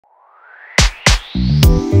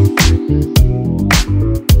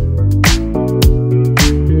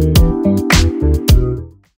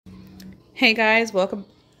Hey guys, welcome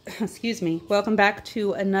back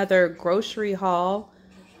to another grocery haul.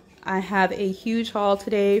 I have a huge haul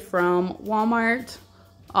today from Walmart.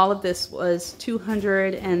 All of this was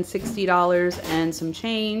 $260 and some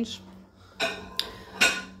change.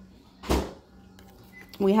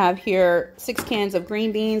 We have here 6 cans of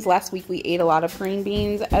green beans. Last week we ate a lot of green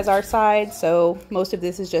beans as our side, so most of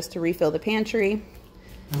this is just to refill the pantry.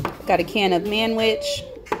 Got a can of Manwich.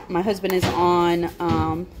 My husband is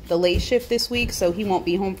on the late shift this week, so he won't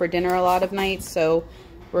be home for dinner a lot of nights. So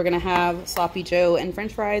we're going to have Sloppy Joe and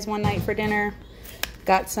french fries one night for dinner.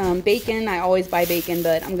 Got some bacon. I always buy bacon,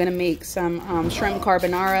 but I'm going to make some shrimp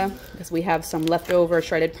carbonara because we have some leftover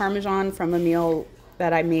shredded Parmesan from a meal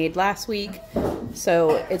that I made last week.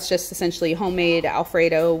 So it's just essentially homemade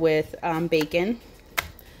Alfredo with bacon.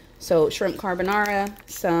 So shrimp carbonara,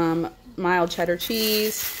 some mild cheddar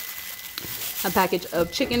cheese, a package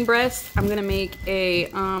of chicken breasts. I'm gonna make a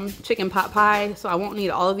chicken pot pie, so I won't need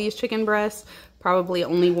all of these chicken breasts. Probably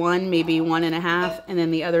only one, maybe 1.5, and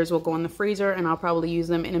then the others will go in the freezer, and I'll probably use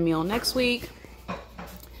them in a meal next week.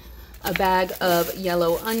 A bag of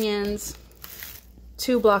yellow onions,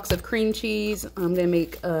 2 blocks of cream cheese. I'm gonna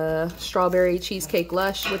make a strawberry cheesecake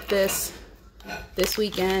lush with this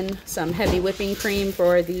weekend. Some heavy whipping cream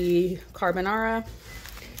for the carbonara.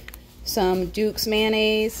 Some Duke's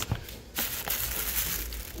mayonnaise.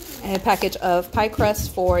 A package of pie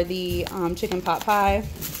crust for the chicken pot pie.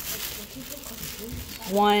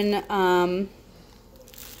 1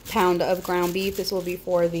 pound of ground beef. This will be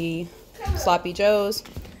for the Sloppy Joes.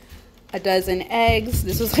 A dozen eggs.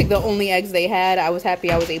 This was like the only eggs they had. I was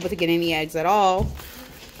happy I was able to get any eggs at all.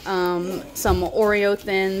 Some Oreo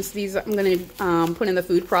thins. These I'm going to put in the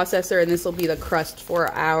food processor, and this will be the crust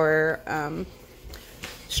for our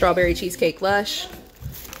strawberry cheesecake lush.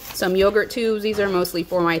 Some yogurt tubes. These are mostly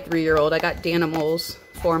for my 3-year-old. I got Danimals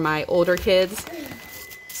for my older kids.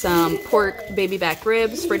 Some pork baby back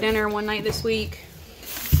ribs for dinner one night this week.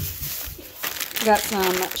 Got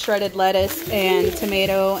some shredded lettuce and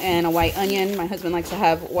tomato and a white onion. My husband likes to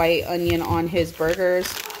have white onion on his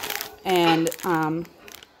burgers. And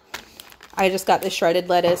I just got the shredded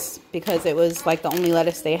lettuce because it was like the only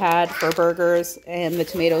lettuce they had for burgers, and the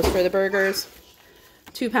tomatoes for the burgers.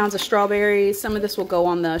 2 pounds of strawberries. Some of this will go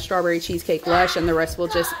on the strawberry cheesecake lush, and the rest we'll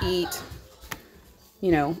just eat,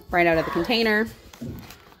 you know, right out of the container.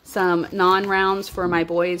 Some naan rounds for my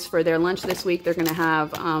boys for their lunch this week. They're going to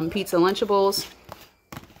have pizza Lunchables.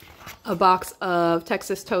 A box of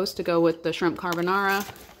Texas toast to go with the shrimp carbonara.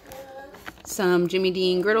 Some Jimmy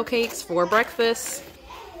Dean griddle cakes for breakfast.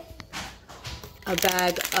 A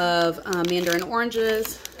bag of mandarin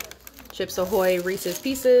oranges. Chips Ahoy Reese's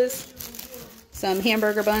Pieces. Some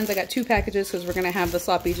hamburger buns. I got 2 packages because we're going to have the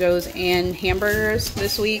Sloppy Joes and hamburgers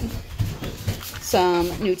this week. Some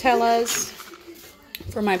Nutellas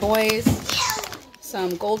for my boys.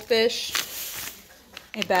 Some Goldfish.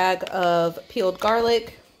 A bag of peeled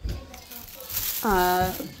garlic.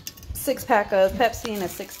 6-pack of Pepsi and a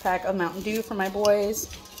 6-pack of Mountain Dew for my boys.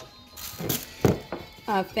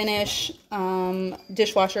 Finish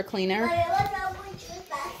dishwasher cleaner.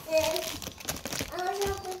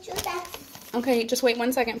 Okay, just wait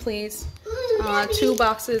 1 second, please. 2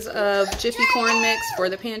 boxes of Jiffy corn mix for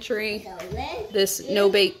the pantry. This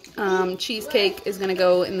no-bake cheesecake is going to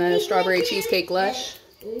go in the strawberry cheesecake lush.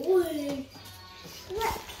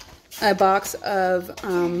 A box of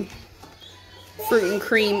fruit and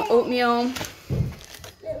cream oatmeal.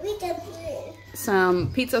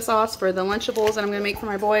 Some pizza sauce for the Lunchables that I'm going to make for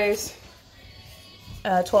my boys.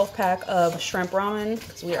 A 12-pack of shrimp ramen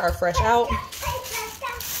because we are fresh out.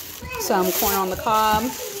 Some corn on the cob,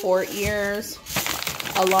 4 ears,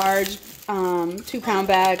 a large 2-pound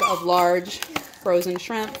bag of large frozen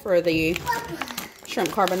shrimp for the shrimp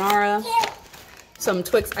carbonara, some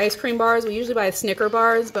Twix ice cream bars. We usually buy Snicker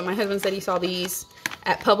bars, but my husband said he saw these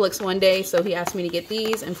at Publix one day, so he asked me to get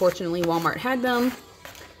these, and fortunately Walmart had them.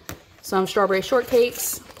 Some strawberry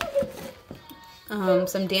shortcakes,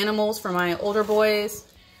 some Danimals for my older boys,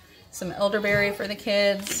 some elderberry for the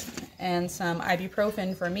kids, and some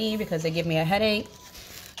ibuprofen for me because they give me a headache.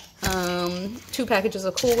 2 packages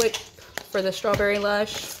of Cool Whip for the strawberry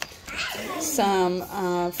lush. Some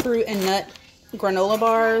fruit and nut granola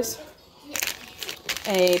bars.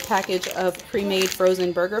 A package of pre-made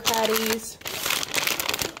frozen burger patties.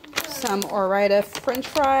 Some Ore-Ida french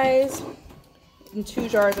fries. And 2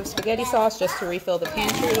 jars of spaghetti sauce just to refill the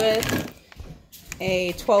pantry with.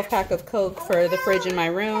 A 12-pack of Coke for the fridge in my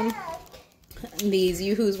room. These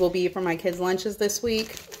Yoo-Hoos will be for my kids' lunches this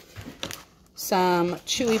week. some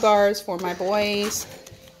Chewy bars for my boys,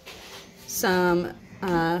 some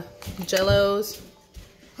Jellos,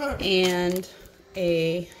 and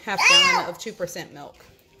a half gallon of 2% milk.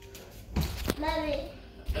 Mommy.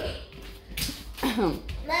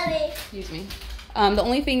 Excuse me. The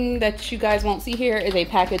only thing that you guys won't see here is a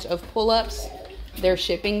package of pull-ups. They're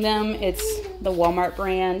shipping them. It's the Walmart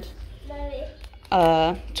brand.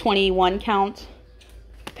 21 count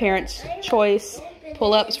Parents' Choice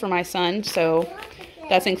pull-ups for my son. So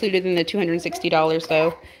that's included in the $260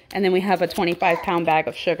 though. And then we have a 25-pound bag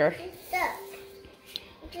of sugar.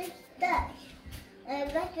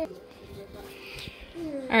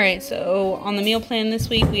 Alright, so on the meal plan this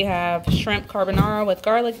week we have shrimp carbonara with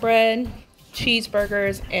garlic bread,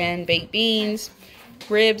 cheeseburgers and baked beans,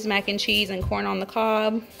 ribs, mac and cheese and corn on the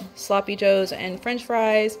cob, sloppy joes and french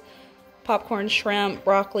fries, popcorn shrimp,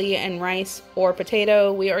 broccoli and rice or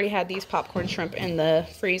potato. We already had these popcorn shrimp in the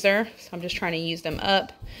freezer, so I'm just trying to use them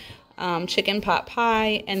up. Chicken pot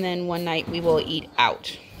pie, and then one night we will eat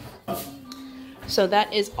out. So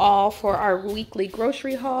that is all for our weekly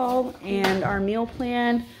grocery haul and our meal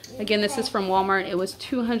plan. Again, this is from Walmart. It was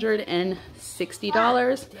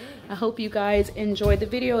 $260. I hope you guys enjoyed the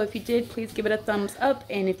video. If you did, please give it a thumbs up.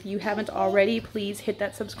 And if you haven't already, please hit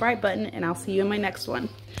that subscribe button, and I'll see you in my next one.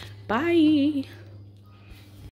 Bye.